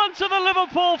in front of the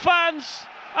Liverpool fans.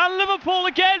 And Liverpool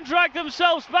again drag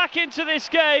themselves back into this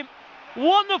game.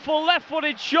 Wonderful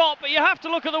left-footed shot, but you have to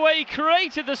look at the way he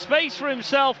created the space for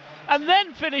himself and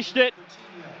then finished it.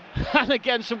 And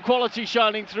again, some quality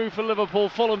shining through for Liverpool.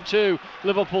 Fulham 2,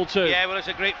 Liverpool 2. Yeah, well, it's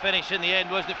a great finish in the end,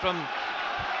 wasn't it, from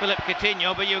Philippe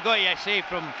Coutinho? But you've got to say,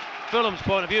 from Fulham's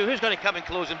point of view, who's going to come and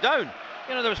close him down?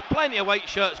 You know, there was plenty of white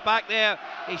shirts back there.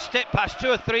 He stepped past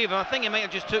 2 or 3 of them. I think he might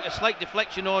have just took a slight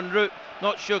deflection en route.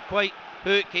 Not sure quite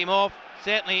who it came off.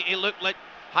 Certainly, it looked like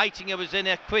Heitinger was in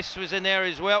there. Quist was in there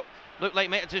as well. Looked like he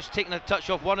might have just taken a touch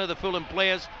off one of the Fulham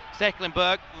players.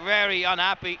 Stekelenburg, very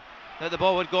unhappy that the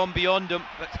ball had gone beyond him.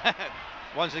 But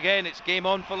once again, it's game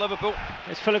on for Liverpool.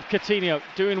 It's Philippe Coutinho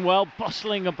doing well,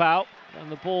 bustling about.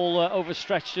 And the ball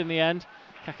overstretched in the end.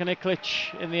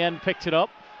 Kacaniklic in the end picked it up.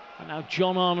 And now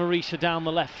John Arnorisa down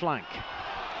the left flank.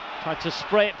 Tried to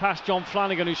spray it past John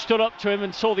Flanagan, who stood up to him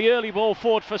and saw the early ball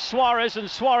forward for Suarez. And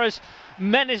Suarez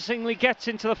menacingly gets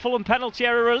into the Fulham penalty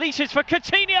area, releases for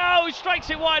Coutinho, who strikes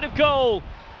it wide of goal.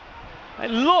 It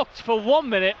looked for 1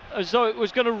 minute as though it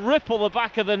was going to ripple the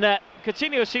back of the net.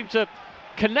 Coutinho seemed to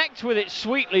connect with it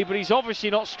sweetly, but he's obviously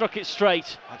not struck it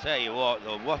straight. I'll tell you what,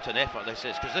 though, what an effort this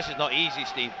is, because this is not easy,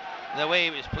 Steve. The way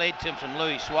it was played to him from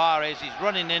Luis Suarez, he's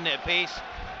running in at pace.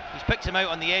 He's picked him out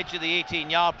on the edge of the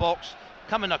 18-yard box,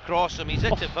 coming across him. He's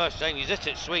hit it first time, he's hit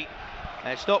it sweet.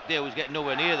 Stockdale was getting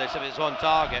nowhere near this if it's on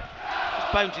target.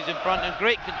 Just bounces in front and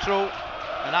great control,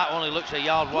 and that only looks a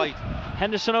yard wide.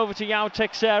 Henderson over to João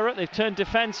Teixeira. They've turned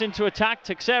defence into attack.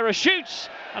 Teixeira shoots,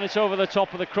 and it's over the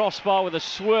top of the crossbar with a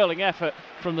swirling effort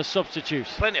from the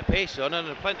substitutes. Plenty of pace on it,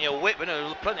 and plenty of whip,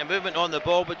 and plenty of movement on the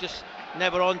ball, but just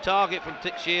never on target from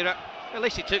Teixeira. At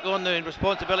least he took on the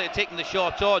responsibility of taking the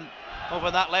shot on over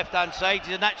that left-hand side.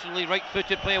 He's a naturally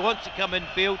right-footed player, wants to come in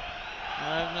field.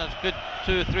 That's good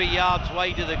 2 or 3 yards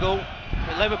wide of the goal.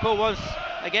 But Liverpool was,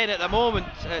 again at the moment,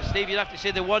 Steve, you'd have to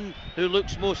say the one who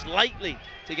looks most likely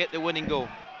to get the winning goal.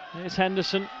 Here's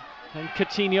Henderson and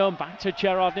Coutinho, and back to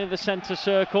Gerrard near the centre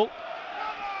circle.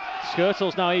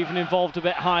 Skirtle's now even involved a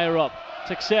bit higher up.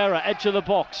 Teixeira, edge of the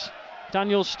box.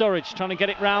 Daniel Sturridge trying to get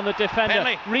it round the defender.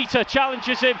 Penalty. Rita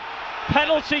challenges him.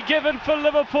 Penalty given for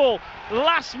Liverpool.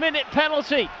 Last minute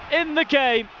penalty in the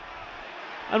game.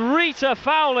 And Rita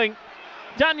fouling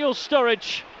Daniel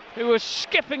Sturridge, who was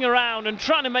skipping around and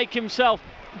trying to make himself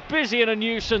busy and a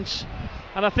nuisance.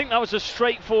 And I think that was a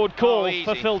straightforward call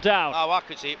for Phil Dowd. Oh, I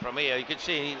could see it from here. You could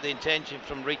see the intention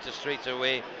from Rita straight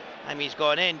away. I mean, he's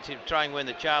gone in to try and win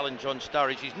the challenge on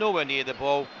Sturridge. He's nowhere near the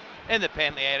ball in the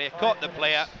penalty area, caught the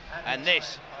player, and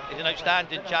this is an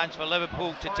outstanding chance for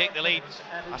Liverpool to take the lead.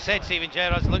 I said Steven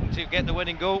Gerrard's looking to get the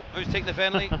winning goal. Who's taking the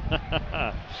penalty?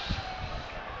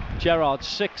 Gerrard,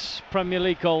 6 Premier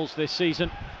League goals this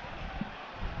season.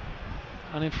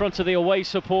 And in front of the away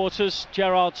supporters,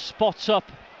 Gerrard spots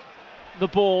up the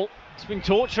ball. It's been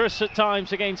torturous at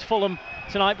times against Fulham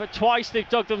tonight, but twice they've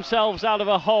dug themselves out of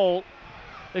a hole.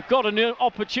 They've got a new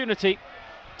opportunity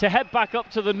to head back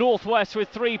up to the northwest with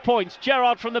 3 points.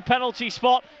 Gerrard from the penalty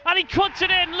spot, and he cuts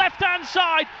it in, left-hand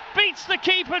side, beats the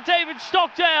keeper, David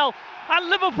Stockdale, and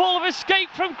Liverpool have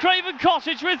escaped from Craven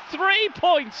Cottage with 3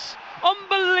 points.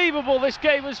 Unbelievable this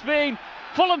game has been.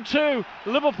 Fulham 2,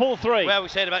 Liverpool 3. Well, we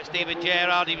said about Steven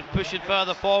Gerrard, he was pushing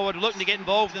further forward, looking to get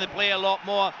involved in the play a lot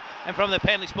more, and from the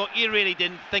penalty spot, you really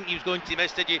didn't think he was going to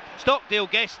miss, did you? Stockdale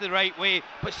guessed the right way,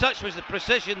 but such was the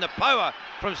precision, the power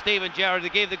from Steven Gerrard,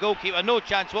 that gave the goalkeeper no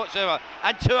chance whatsoever.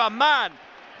 And to a man,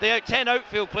 the 10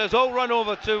 outfield players all run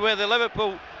over to where the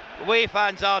Liverpool away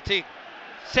fans are to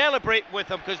celebrate with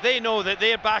them, because they know that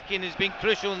their backing has been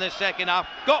crucial in this second half,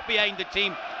 got behind the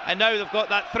team, and now they've got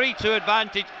that 3-2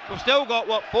 advantage. We've still got,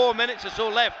 4 minutes or so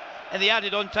left in the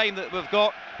added on time that we've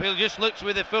got. We'll just look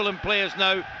with the Fulham players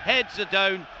now, heads are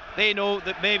down, they know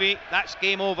that maybe that's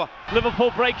game over.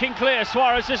 Liverpool breaking clear,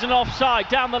 Suarez isn't offside,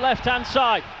 down the left-hand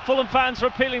side. Fulham fans are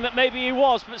appealing that maybe he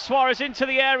was, but Suarez into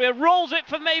the area, rolls it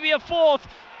for maybe a fourth,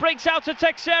 breaks out to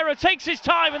Teixeira, takes his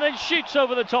time and then shoots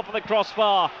over the top of the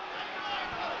crossbar.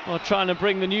 Well, trying to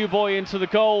bring the new boy into the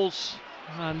goals,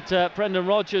 and Brendan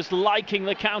Rodgers liking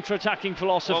the counter-attacking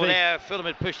philosophy. Well, there, Fulham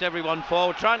had pushed everyone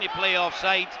forward, trying to play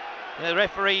offside. The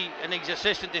referee and his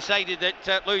assistant decided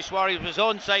that Luis Suarez was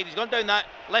onside. He's gone down that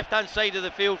left-hand side of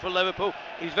the field for Liverpool.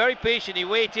 He was very patient, he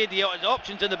waited, he had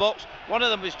options in the box. One of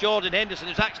them was Jordan Henderson.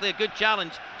 It was actually a good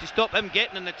challenge to stop him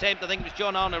getting an attempt. I think it was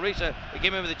John Arnorisa who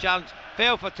came in with the challenge.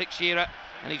 Fell for Teixeira,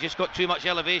 and he just got too much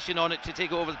elevation on it to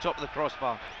take it over the top of the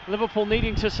crossbar. Liverpool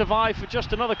needing to survive for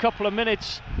just another couple of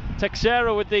minutes.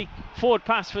 Teixeira with the forward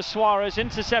pass for Suarez,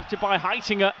 intercepted by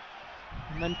Heitinger,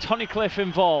 and then Tunnicliffe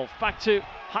involved. Back to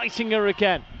Heitinger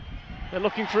again. They're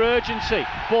looking for urgency.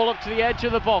 Ball up to the edge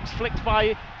of the box, flicked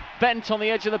by Bent on the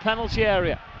edge of the penalty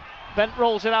area. Bent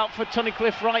rolls it out for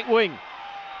Tunnicliffe, right wing.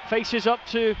 Faces up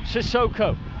to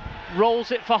Sissoko.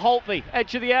 Rolls it for Holtby.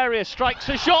 Edge of the area, strikes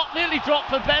a shot, nearly dropped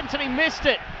for Bent and he missed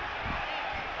it.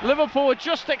 Liverpool were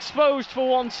just exposed for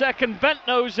 1 second. Bent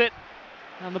knows it.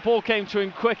 And the ball came to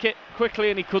him quickly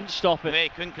and he couldn't stop it. He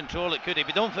couldn't control it, could he?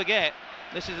 But don't forget,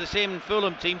 this is the same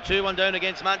Fulham team, 2-1 down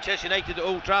against Manchester United at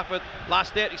Old Trafford.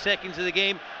 Last 30 seconds of the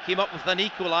game, came up with an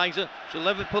equaliser. So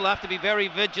Liverpool have to be very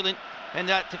vigilant in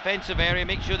that defensive area,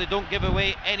 make sure they don't give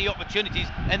away any opportunities.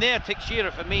 And there, Teixeira,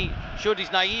 for me, showed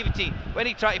his naivety. When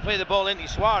he tried to play the ball into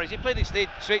Suarez, he played it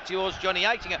straight towards Johnny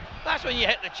Heitinga. That's when you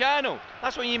hit the channel.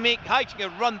 That's when you make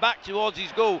Heitinga run back towards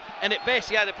his goal. And at best,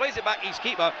 he either plays it back to his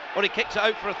keeper or he kicks it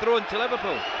out for a throw into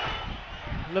Liverpool.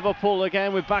 Liverpool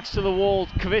again with backs to the wall.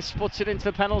 Kvist puts it into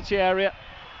the penalty area.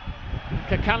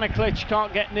 Kakanaklic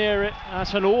can't get near it.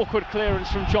 That's an awkward clearance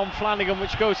from John Flanagan,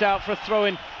 which goes out for a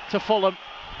throw-in to Fulham.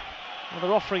 Well,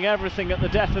 they're offering everything at the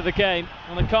death of the game,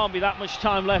 and there can't be that much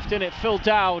time left in it. Phil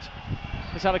Dowd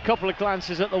has had a couple of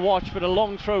glances at the watch, but a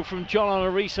long throw from John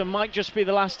Arisa might just be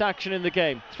the last action in the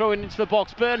game. Throwing into the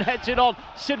box, Byrne heads it on.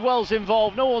 Sidwell's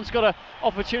involved, no one's got an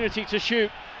opportunity to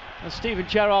shoot. And Steven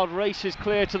Gerrard races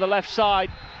clear to the left side.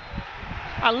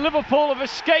 And Liverpool have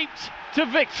escaped to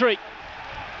victory.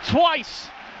 Twice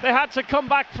they had to come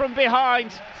back from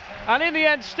behind. And in the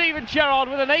end, Steven Gerrard,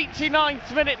 with an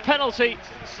 89th minute penalty,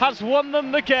 has won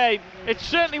them the game. It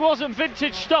certainly wasn't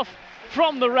vintage stuff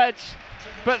from the Reds,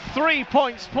 but 3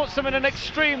 points puts them in an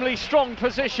extremely strong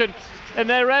position in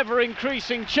their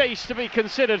ever-increasing chase to be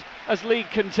considered as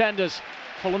league contenders.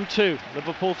 Fulham 2,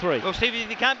 Liverpool 3. Well, Steve, if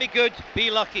you can't be good, be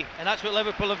lucky, and that's what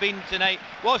Liverpool have been tonight.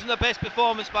 Wasn't the best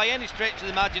performance by any stretch of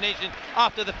the imagination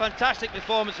after the fantastic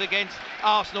performance against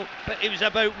Arsenal, but it was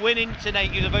about winning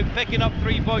tonight. It was about picking up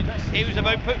 3 points. It was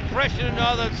about putting pressure on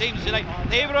other teams tonight.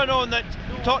 They were on that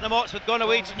Tottenham Hotspur had gone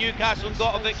away to Newcastle and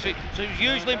got a victory, so it was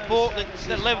hugely important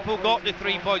that Liverpool got the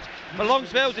 3 points. For long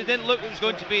spells it didn't look like it was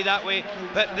going to be that way,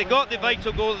 but they got the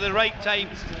vital goal at the right time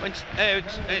when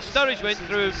Sturridge went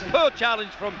through. Poor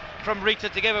challenge from Rita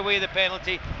to give away the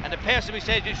penalty, and the person who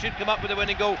said it should come up with a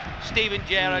winning goal, Steven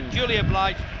Gerrard, duly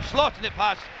obliged, slotting it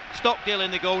past Stockdale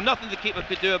in the goal. Nothing the keeper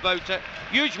could do about it.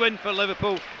 Huge win for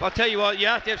Liverpool. But I'll tell you what, you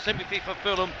have to have sympathy for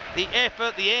Fulham. The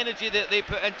effort, the energy that they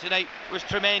put in tonight was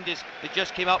tremendous. They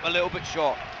just came up a little bit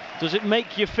short. Does it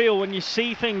make you feel when you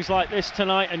see things like this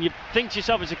tonight and you think to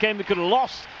yourself, it's a game they could have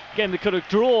lost, a game they could have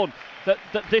drawn, that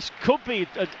this could be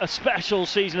a special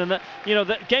season, and that, you know,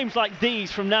 that games like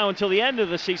these from now until the end of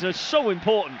the season are so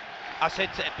important? I said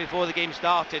before the game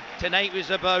started, tonight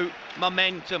was about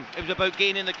momentum. It was about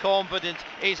gaining the confidence.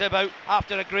 It's about,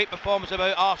 after a great performance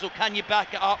about Arsenal, can you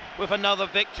back it up with another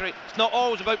victory? It's not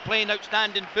always about playing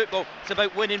outstanding football. It's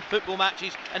about winning football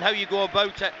matches and how you go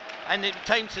about it. And at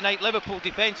times tonight, Liverpool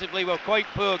defensively were quite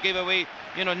poor, gave away,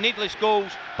 needless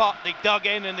goals, but they dug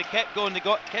in and they kept going,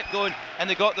 kept going, and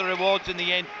they got the rewards in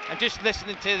the end. And just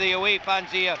listening to the away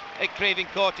fans here at Craven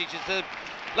Cottage, it's the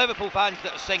Liverpool fans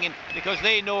that are singing, because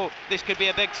they know this could be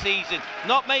a big season.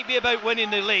 Not might be about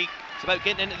winning the league, it's about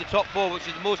getting into the top 4, which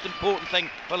is the most important thing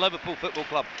for Liverpool Football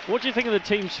Club. What do you think of the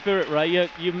team spirit, Ray?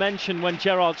 You mentioned when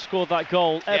Gerrard scored that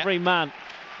goal, every man.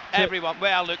 Everyone.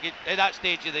 Well, look, at that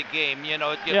stage of the game, you're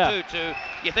 2-2,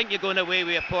 you think you're going away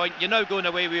with a point, you're now going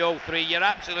away with all 3, you're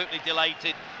absolutely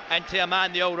delighted. And to a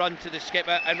man, they all run to the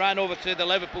skipper and ran over to the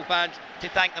Liverpool fans to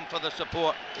thank them for the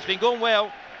support. It's been going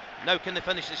well. Now can they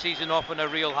finish the season off on a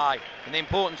real high? And the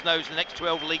importance now is the next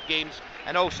 12 league games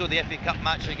and also the FA Cup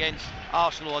match against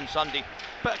Arsenal on Sunday.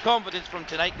 Bit of confidence from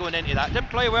tonight going into that.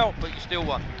 Didn't play well, but you still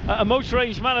won. A most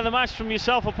range man of the match from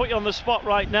yourself. I'll put you on the spot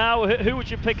right now. Who would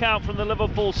you pick out from the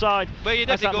Liverpool side? Well, you'd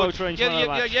have to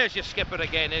go. Yes, your skipper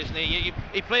again, isn't he?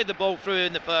 He played the ball through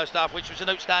in the first half, which was an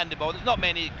outstanding ball. There's not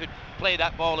many who could play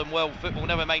that ball in world football,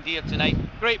 never mind here tonight.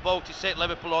 Great ball to set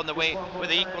Liverpool on the way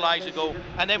with the equaliser goal.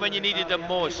 And then when you needed them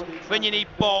most, when you need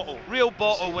real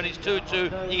bottle when it's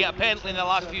 2-2, you get a penalty in the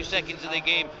last few seconds of the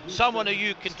game. Someone who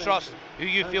you can trust, who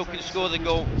you feel can score the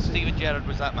goal. Steven Gerrard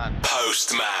was that man.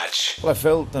 Post-match. Well, I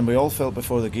felt, and we all felt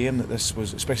before the game, that this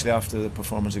was, especially after the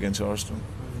performance against Arsenal,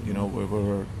 we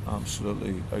were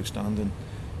absolutely outstanding.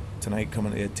 Tonight,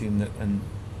 coming to a team that, and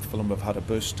Fulham have had a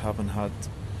boost, haven't had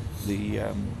the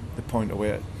point away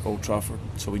at Old Trafford,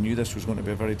 so we knew this was going to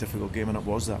be a very difficult game, and it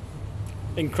was that.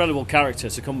 Incredible character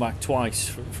to come back twice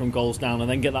from goals down and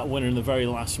then get that winner in the very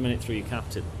last minute through your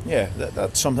captain. Yeah,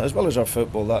 that's something, as well as our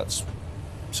football, that's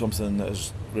something that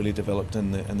has really developed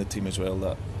in the team as well,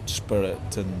 that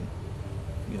spirit and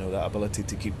that ability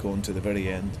to keep going to the very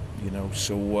end.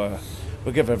 So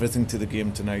we give everything to the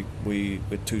game tonight. We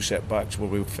had 2 setbacks where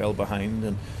we fell behind,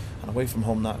 and away from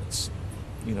home, that's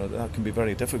you know, that can be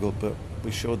very difficult, but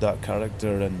we showed that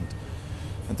character and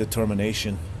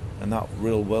determination and that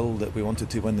real will that we wanted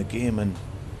to win the game, and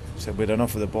said we had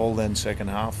enough of the ball then second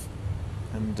half,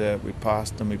 and we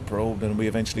passed and we probed and we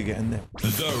eventually get in there.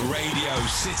 The Radio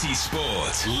City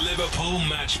Sport Liverpool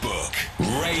Matchbook.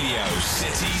 Radio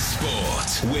City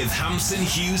Sport with Hampson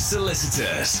Hughes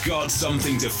Solicitors. Got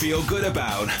something to feel good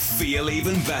about? Feel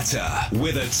even better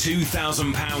with a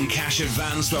 £2,000 cash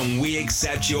advance when we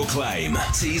accept your claim.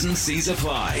 T's and C's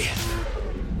apply.